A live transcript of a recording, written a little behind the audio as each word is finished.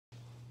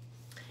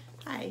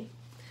Hi,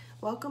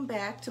 welcome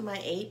back to my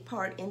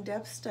 8-part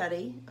in-depth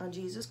study on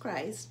Jesus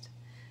Christ.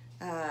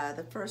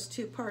 The first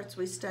 2 parts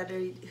we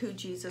studied who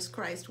Jesus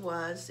Christ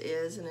was,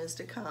 is, and is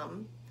to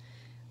come.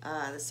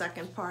 The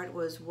second part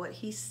was what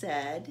he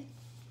said,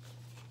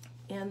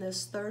 and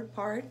this third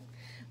part,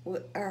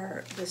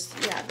 this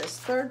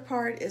third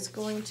part is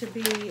going to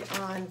be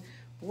on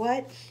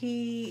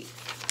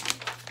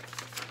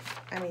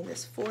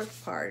this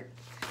fourth part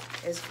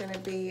is going to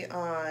be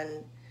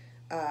on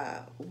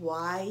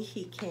why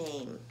he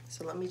came.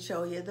 So let me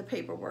show you the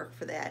paperwork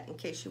for that in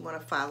case you want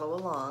to follow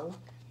along.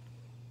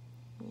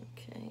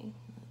 Okay,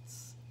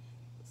 let's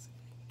see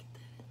if I can get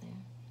that in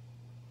there.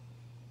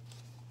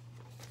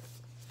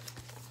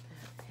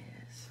 That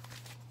is.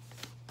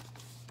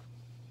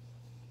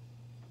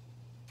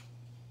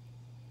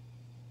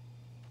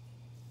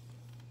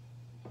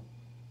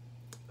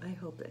 I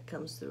hope that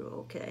comes through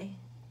okay.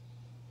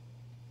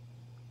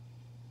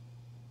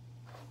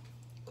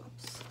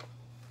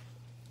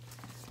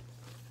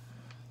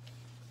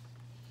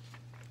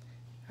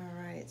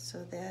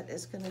 So that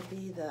is going to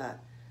be the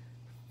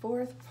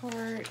fourth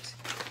part.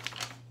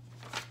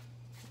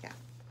 Yeah.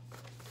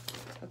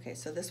 Okay,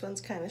 so this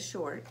one's kind of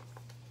short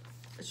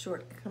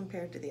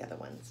compared to the other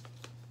ones.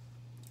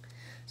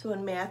 So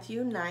in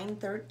Matthew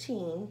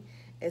 9:13,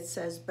 it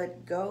says,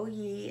 "But go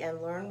ye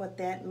and learn what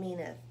that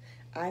meaneth.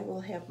 I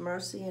will have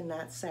mercy and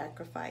not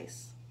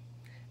sacrifice.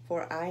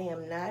 For I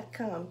am not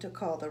come to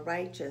call the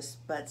righteous,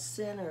 but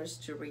sinners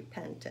to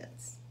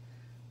repentance."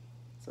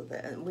 So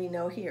that we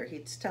know here,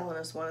 he's telling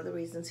us one of the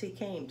reasons he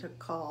came, to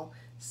call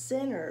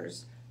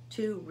sinners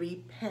to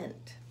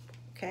repent.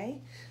 Okay?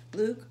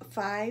 Luke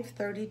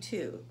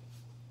 5:32.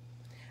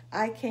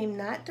 "I came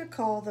not to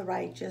call the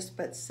righteous,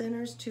 but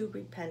sinners to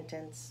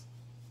repentance."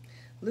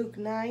 Luke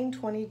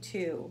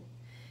 9:22,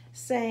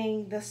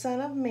 saying, "The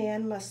Son of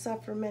Man must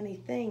suffer many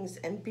things,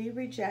 and be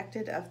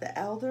rejected of the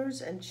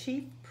elders and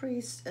chief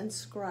priests and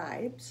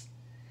scribes,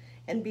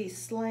 and be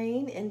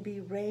slain, and be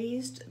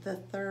raised the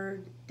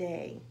third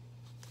day."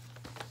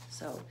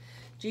 So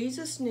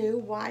Jesus knew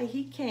why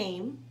he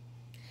came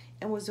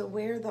and was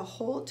aware the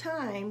whole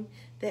time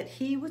that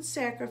he would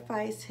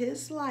sacrifice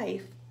his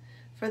life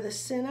for the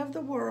sin of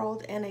the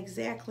world, and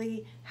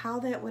exactly how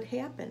that would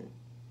happen.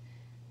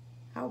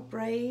 How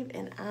brave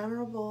and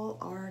honorable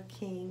our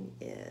King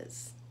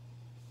is.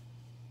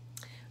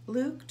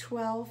 Luke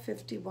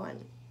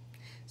 12:51.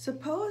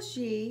 "Suppose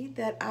ye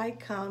that I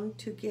come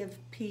to give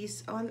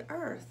peace on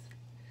earth?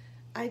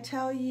 I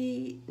tell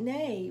ye,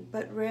 nay,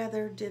 but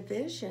rather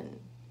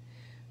division.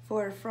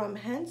 For from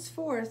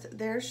henceforth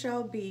there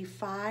shall be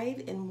 5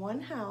 in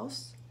one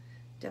house,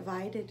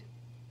 divided,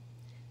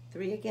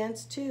 3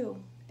 against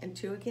 2, and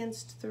 2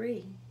 against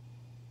 3.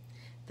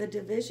 The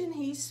division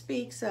he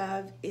speaks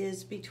of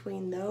is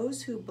between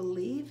those who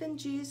believe in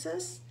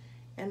Jesus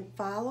and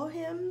follow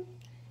him,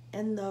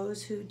 and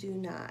those who do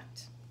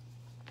not."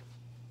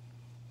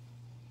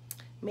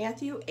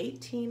 Matthew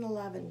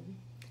 18:11.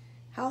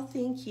 "How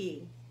think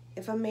ye?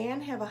 If a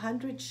man have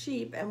 100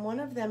 sheep, and one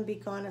of them be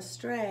gone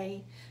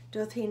astray,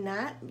 doth he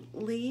not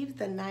leave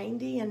the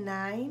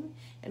 99,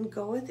 and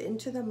goeth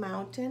into the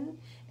mountain,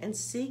 and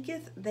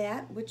seeketh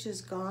that which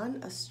is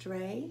gone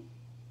astray?"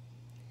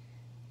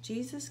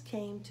 Jesus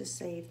came to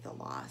save the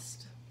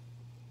lost.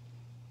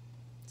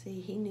 See,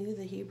 he knew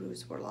the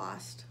Hebrews were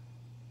lost.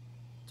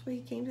 That's why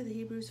he came to the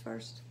Hebrews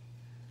first.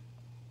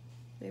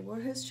 They were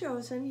his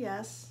chosen,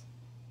 yes,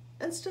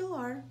 and still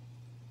are.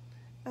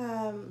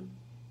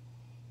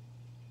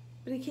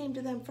 But he came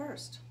to them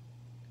first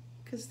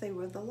because they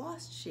were the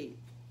lost sheep.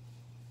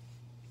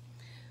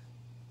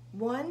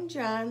 1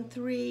 John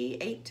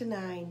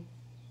 3:8-9.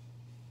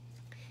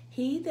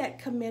 "He that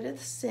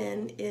committeth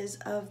sin is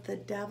of the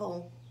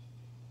devil,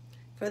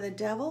 for the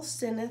devil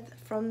sinneth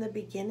from the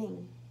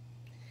beginning.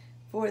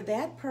 For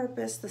that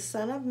purpose the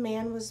Son of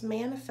Man was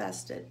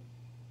manifested."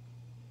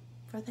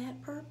 For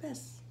that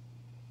purpose.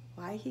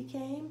 Why he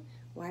came?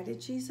 Why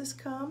did Jesus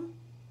come?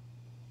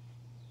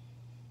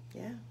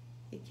 Yeah,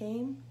 he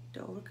came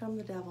to overcome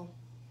the devil.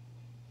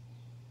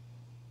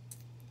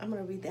 I'm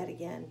going to read that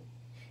again.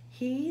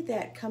 "He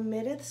that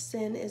committeth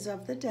sin is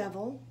of the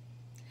devil,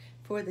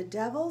 for the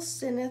devil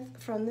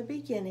sinneth from the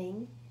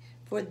beginning.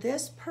 For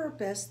this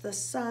purpose the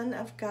Son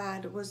of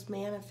God was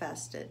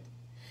manifested,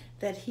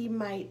 that he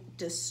might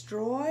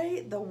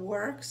destroy the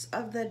works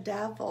of the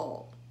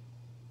devil.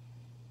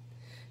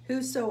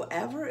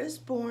 Whosoever is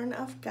born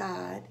of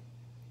God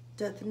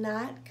doth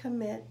not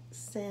commit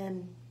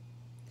sin,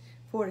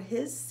 for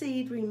his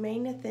seed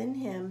remaineth in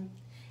him,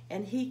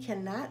 and he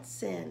cannot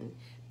sin,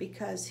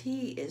 because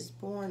he is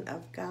born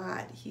of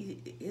God."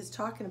 He is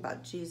talking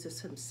about Jesus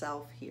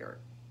himself here.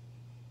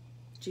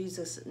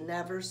 Jesus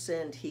never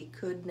sinned. He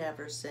could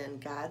never sin.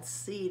 God's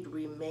seed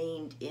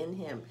remained in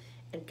him,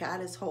 and God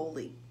is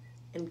holy,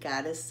 and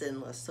God is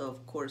sinless. So,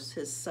 of course,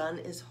 his Son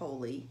is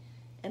holy,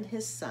 and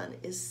his Son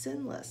is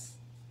sinless.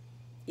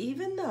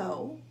 Even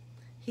though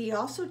he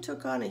also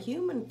took on a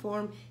human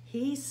form,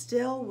 he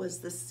still was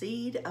the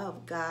seed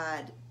of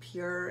God,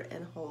 pure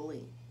and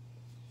holy.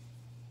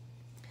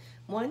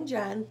 1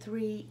 John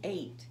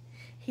 3:8.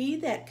 He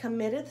that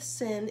committeth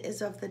sin is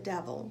of the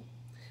devil,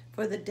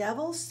 for the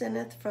devil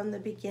sinneth from the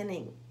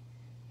beginning.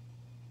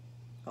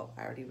 Oh,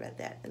 I already read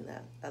that in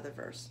the other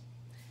verse.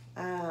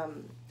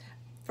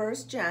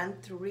 1 John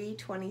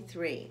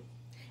 3:23.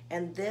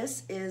 And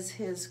this is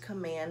his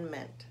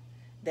commandment,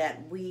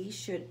 that we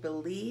should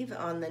believe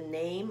on the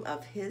name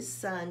of his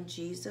Son,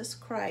 Jesus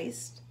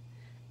Christ,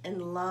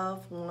 and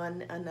love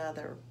one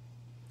another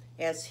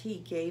as he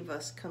gave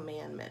us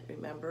commandment.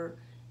 Remember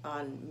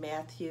on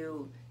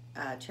Matthew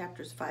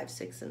chapters 5,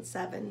 6, and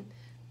 7,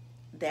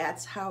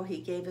 that's how he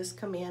gave us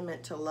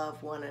commandment to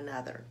love one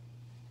another.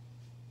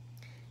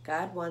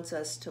 God wants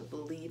us to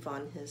believe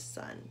on his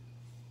Son.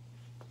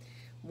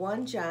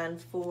 1 John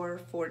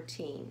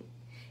 4:14.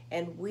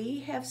 And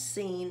we have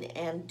seen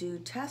and do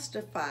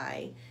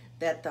testify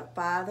that the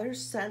Father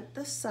sent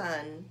the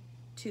Son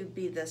to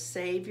be the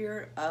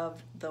Savior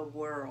of the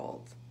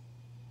world.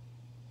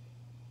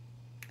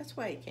 That's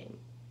why he came.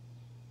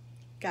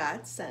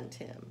 God sent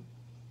him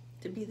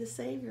to be the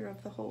Savior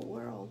of the whole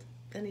world.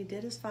 And he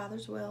did his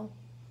Father's will.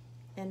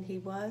 And he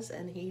was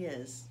and he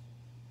is.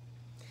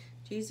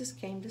 Jesus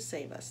came to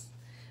save us.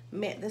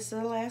 This is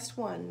the last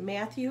one.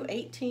 Matthew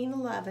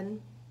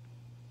 18:11.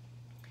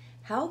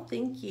 How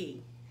think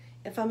ye?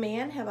 If a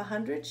man have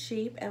 100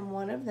 sheep, and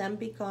one of them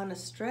be gone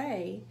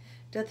astray,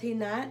 doth he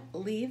not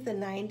leave the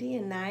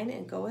 99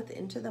 and goeth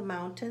into the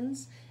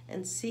mountains,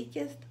 and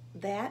seeketh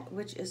that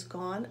which is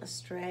gone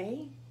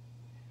astray?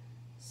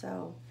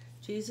 So,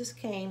 Jesus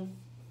came.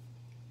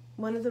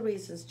 One of the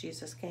reasons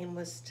Jesus came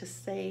was to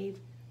save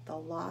the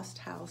lost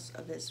house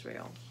of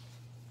Israel.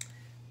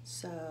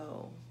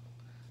 So,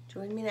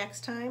 join me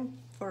next time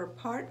for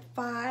part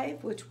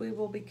 5, which we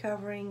will be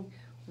covering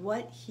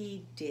what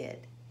he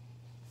did.